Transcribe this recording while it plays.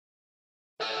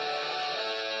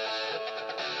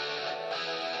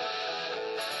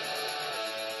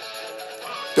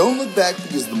Don't look back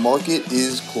because the market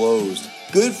is closed.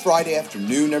 Good Friday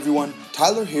afternoon, everyone.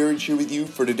 Tyler Herridge here with you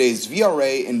for today's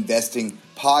VRA Investing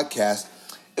Podcast.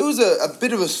 It was a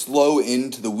bit of a slow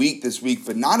end to the week this week,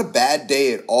 but not a bad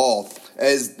day at all,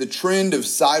 as the trend of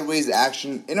sideways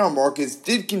action in our markets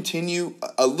did continue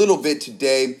a little bit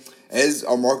today, as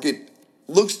our market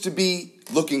looks to be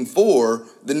looking for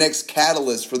the next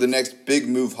catalyst for the next big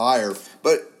move higher.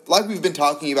 But like we've been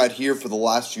talking about here for the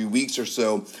last few weeks or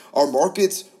so, our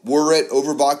markets were at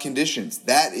overbought conditions.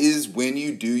 That is when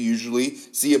you do usually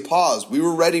see a pause. We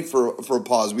were ready for a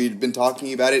pause. We had been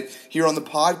talking about it here on the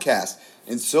podcast.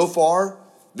 And so far,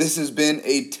 this has been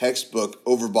a textbook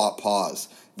overbought pause.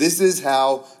 This is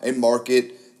how a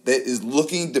market that is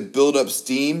looking to build up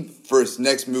steam for its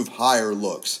next move higher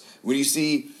looks. When you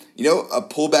see, a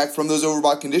pullback from those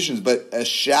overbought conditions, but a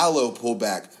shallow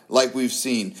pullback like we've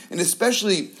seen. And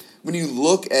especially when you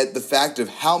look at the fact of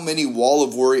how many wall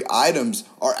of worry items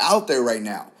are out there right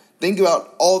now. Think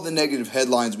about all the negative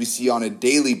headlines we see on a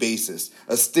daily basis.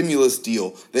 A stimulus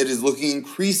deal that is looking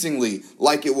increasingly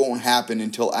like it won't happen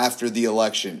until after the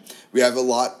election. We have a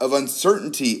lot of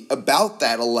uncertainty about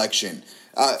that election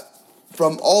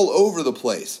from all over the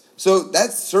place. So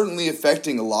that's certainly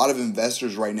affecting a lot of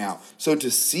investors right now. So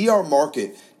to see our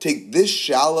market take this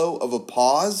shallow of a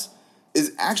pause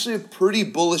is actually a pretty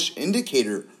bullish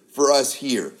indicator for us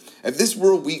here. If this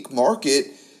were a weak market,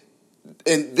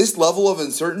 and this level of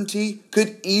uncertainty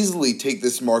could easily take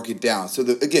this market down. So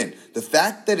the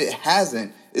fact that it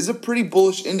hasn't is a pretty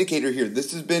bullish indicator here.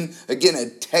 This has been, again, a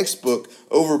textbook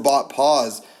overbought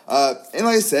pause. And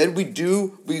like I said,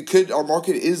 our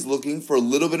market is looking for a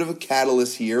little bit of a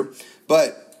catalyst here,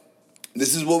 but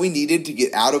this is what we needed to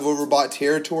get out of overbought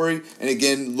territory. And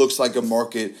again, looks like a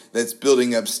market that's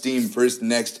building up steam for its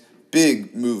next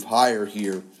big move higher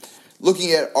here.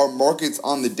 Looking at our markets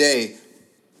on the day,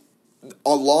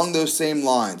 along those same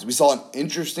lines, we saw an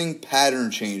interesting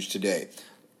pattern change today.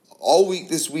 All week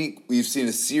this week, we've seen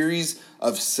a series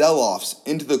of sell-offs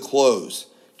into the close.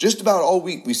 Just about all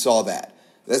week we saw that.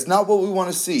 That's not what we want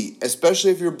to see,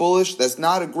 especially if you're bullish. That's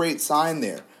not a great sign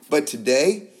there. But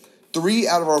today, 3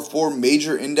 out of our 4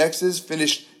 major indexes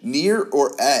finished near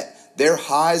or at their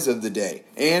highs of the day.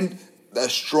 And a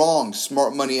strong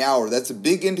smart money hour. That's a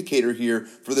big indicator here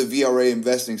for the VRA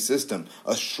investing system.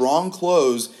 A strong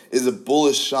close is a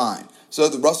bullish sign. So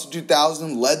the Russell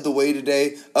 2000 led the way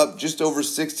today, up just over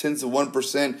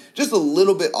 0.6%, just a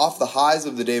little bit off the highs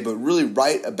of the day, but really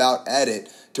right about at it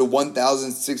to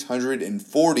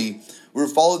 1,640. We were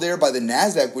followed there by the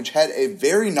NASDAQ, which had a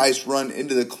very nice run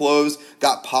into the close,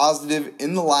 got positive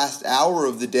in the last hour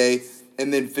of the day,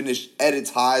 and then finished at its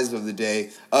highs of the day,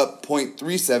 up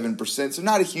 0.37%. So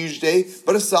not a huge day,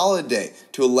 but a solid day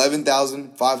to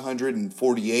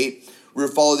 11,548. We were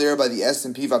followed there by the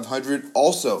S&P 500,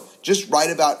 also just right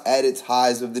about at its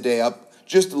highs of the day, up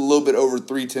just a little bit over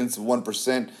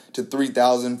 0.3% to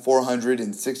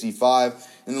 3,465.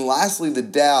 And then lastly, the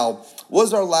Dow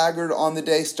was our laggard on the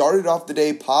day, started off the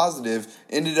day positive,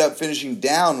 ended up finishing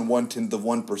down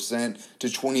 0.1% to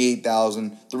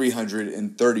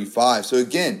 28,335. So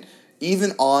again,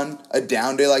 even on a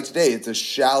down day like today, it's a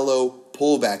shallow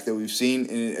pullback that we've seen,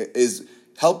 and it is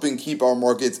helping keep our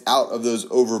markets out of those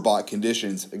overbought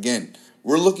conditions. Again,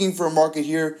 we're looking for a market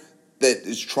here that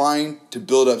is trying to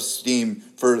build up steam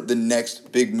for the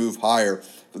next big move higher.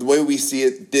 But the way we see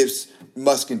it, dips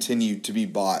must continue to be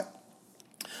bought.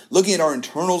 Looking at our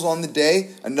internals on the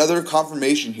day, another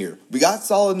confirmation here. We got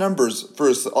solid numbers for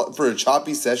a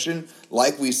choppy session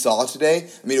like we saw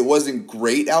today. I mean, it wasn't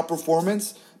great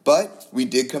outperformance, but we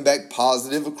did come back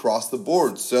positive across the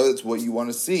board, so that's what you want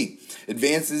to see.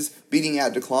 Advances beating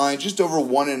out declines, just over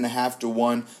 1.5 to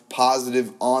 1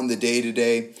 positive on the day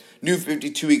today. New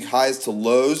 52-week highs to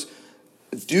lows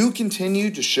do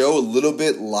continue to show a little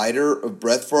bit lighter of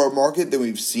breath for our market than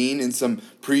we've seen in some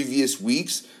previous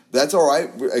weeks. That's all right.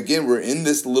 Again, we're in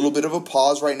this little bit of a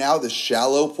pause right now, this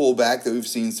shallow pullback that we've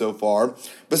seen so far,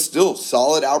 but still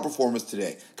solid outperformance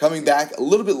today. Coming back a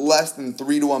little bit less than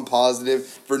 3 to 1 positive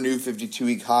for new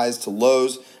 52-week highs to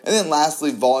lows. And then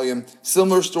lastly, volume.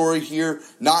 Similar story here.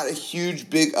 Not a huge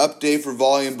big update for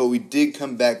volume, but we did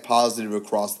come back positive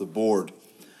across the board.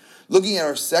 Looking at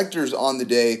our sectors on the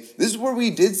day, this is where we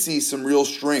did see some real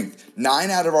strength. 9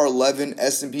 out of our 11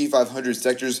 S&P 500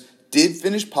 sectors did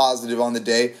finish positive on the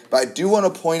day, but I do want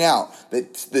to point out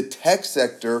that the tech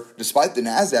sector, despite the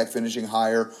NASDAQ finishing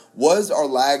higher, was our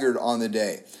laggard on the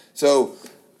day. So,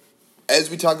 as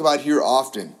we talk about here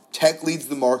often, tech leads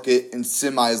the market and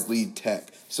semis lead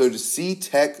tech. So to see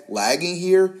tech lagging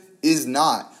here is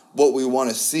not what we want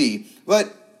to see.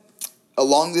 But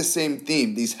along this same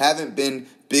theme, these haven't been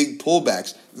big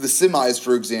pullbacks. The semis,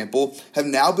 for example, have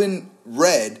now been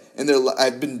red and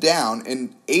have been down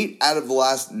in 8 out of the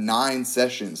last 9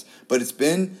 sessions. But it's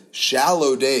been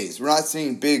shallow days. We're not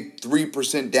seeing big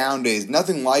 3% down days,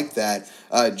 nothing like that,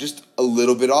 just a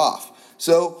little bit off.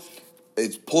 So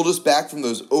it's pulled us back from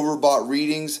those overbought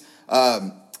readings.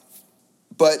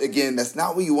 But again, that's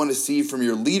not what you want to see from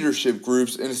your leadership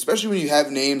groups, and especially when you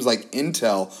have names like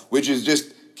Intel, which is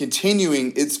just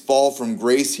continuing its fall from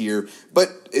grace here. But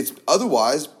it's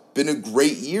otherwise been a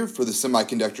great year for the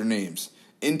semiconductor names.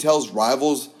 Intel's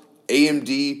rivals,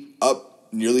 AMD, up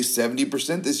nearly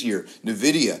 70% this year.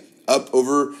 NVIDIA, up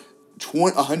over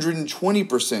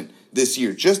 120% this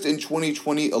year, just in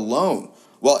 2020 alone.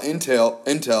 While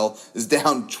Intel is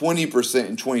down 20%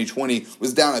 in 2020,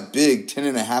 was down a big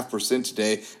 10.5%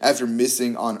 today after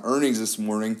missing on earnings this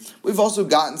morning. We've also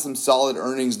gotten some solid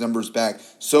earnings numbers back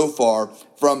so far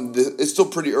it's still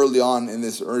pretty early on in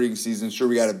this earnings season. Sure,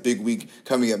 we got a big week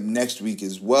coming up next week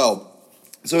as well.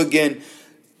 So again,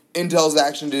 Intel's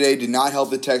action today did not help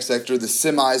the tech sector. The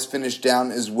semis finished down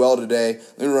as well today.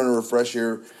 Let me run a refresh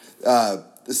here. The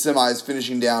semis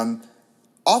finishing down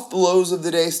off the lows of the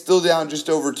day, still down just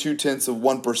over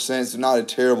 0.2%, so not a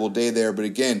terrible day there. But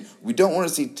again, we don't want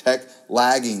to see tech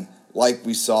lagging like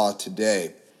we saw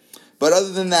today. But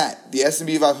other than that, the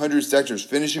S&P 500 sectors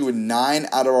finishing with 9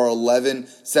 out of our 11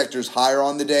 sectors higher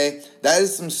on the day. That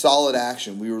is some solid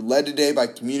action. We were led today by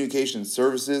communication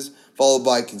services, followed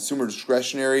by consumer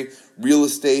discretionary, real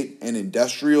estate, and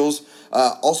industrials.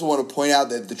 Also want to point out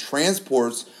that the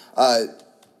transports,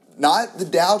 not the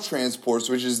Dow transports,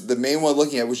 which is the main one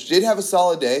looking at, which did have a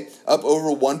solid day, up over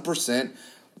 1%,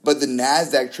 but the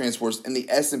NASDAQ transports and the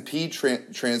S&P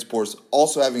transports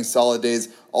also having solid days,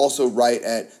 also right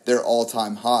at their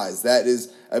all-time highs. That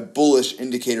is a bullish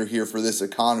indicator here for this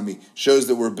economy. Shows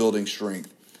that we're building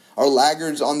strength. Our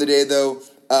laggards on the day, though,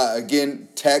 again,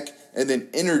 tech and then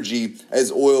energy,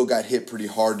 as oil got hit pretty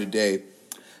hard today.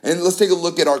 And let's take a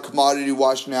look at our commodity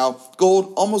watch now.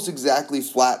 Gold almost exactly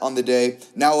flat on the day,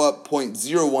 now up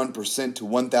 0.01% to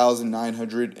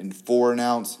 $1,904 an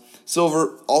ounce.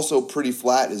 Silver also pretty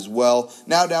flat as well,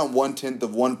 now down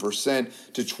 0.1%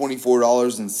 to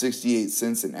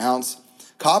 $24.68 an ounce.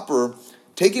 Copper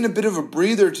taking a bit of a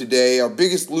breather today, our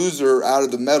biggest loser out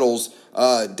of the metals,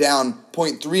 down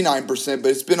 0.39%, but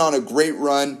it's been on a great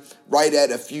run, right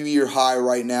at a few-year high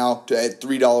right now at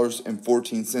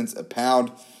 $3.14 a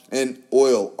pound. And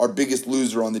oil, our biggest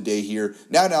loser on the day here,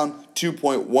 now down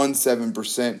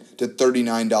 2.17% to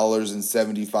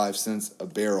 $39.75 a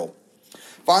barrel.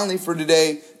 Finally for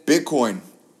today, Bitcoin.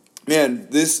 Man,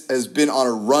 this has been on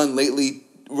a run lately.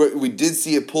 We did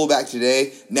see a pullback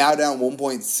today, now down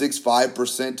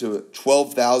 1.65% to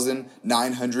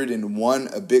 12,901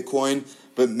 a Bitcoin.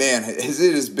 But man, it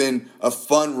has been a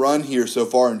fun run here so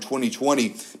far in 2020.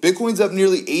 Bitcoin's up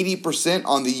nearly 80%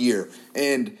 on the year,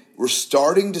 and we're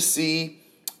starting to see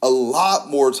a lot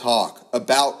more talk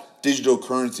about digital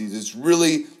currencies. It's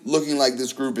really looking like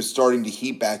this group is starting to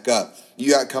heat back up. You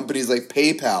got companies like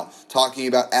PayPal talking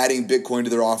about adding Bitcoin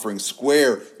to their offering,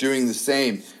 Square doing the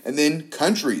same, and then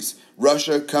countries,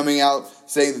 Russia coming out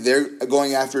saying that they're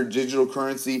going after digital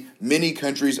currency. Many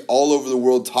countries all over the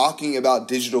world talking about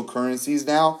digital currencies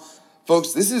now.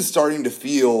 Folks, this is starting to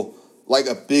feel like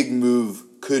a big move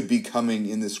could be coming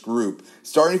in this group.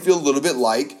 Starting to feel a little bit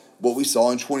like what we saw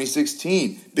in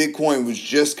 2016. Bitcoin was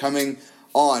just coming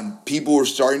on. People were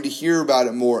starting to hear about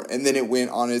it more, and then it went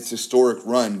on its historic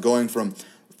run, going from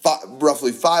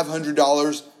roughly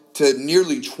 $500 to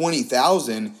nearly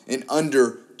 $20,000 in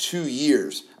under 2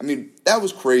 years. I mean, that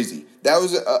was crazy. That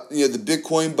was the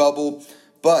Bitcoin bubble.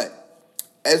 But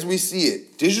as we see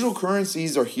it, digital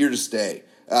currencies are here to stay.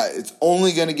 It's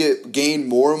only going to gain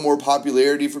more and more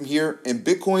popularity from here, and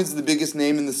Bitcoin's the biggest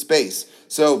name in the space.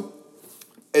 So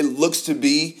it looks to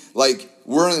be like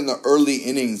we're in the early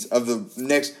innings of the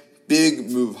next big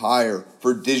move higher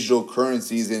for digital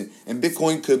currencies, and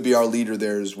Bitcoin could be our leader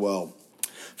there as well.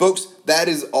 Folks, that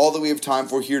is all that we have time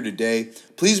for here today.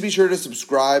 Please be sure to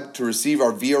subscribe to receive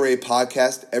our VRA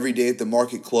podcast every day at the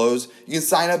market close. You can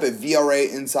sign up at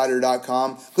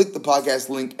VRAinsider.com. Click the podcast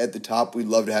link at the top. We'd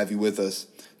love to have you with us.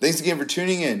 Thanks again for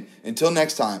tuning in. Until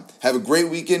next time, have a great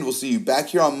weekend. We'll see you back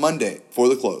here on Monday for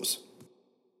the close.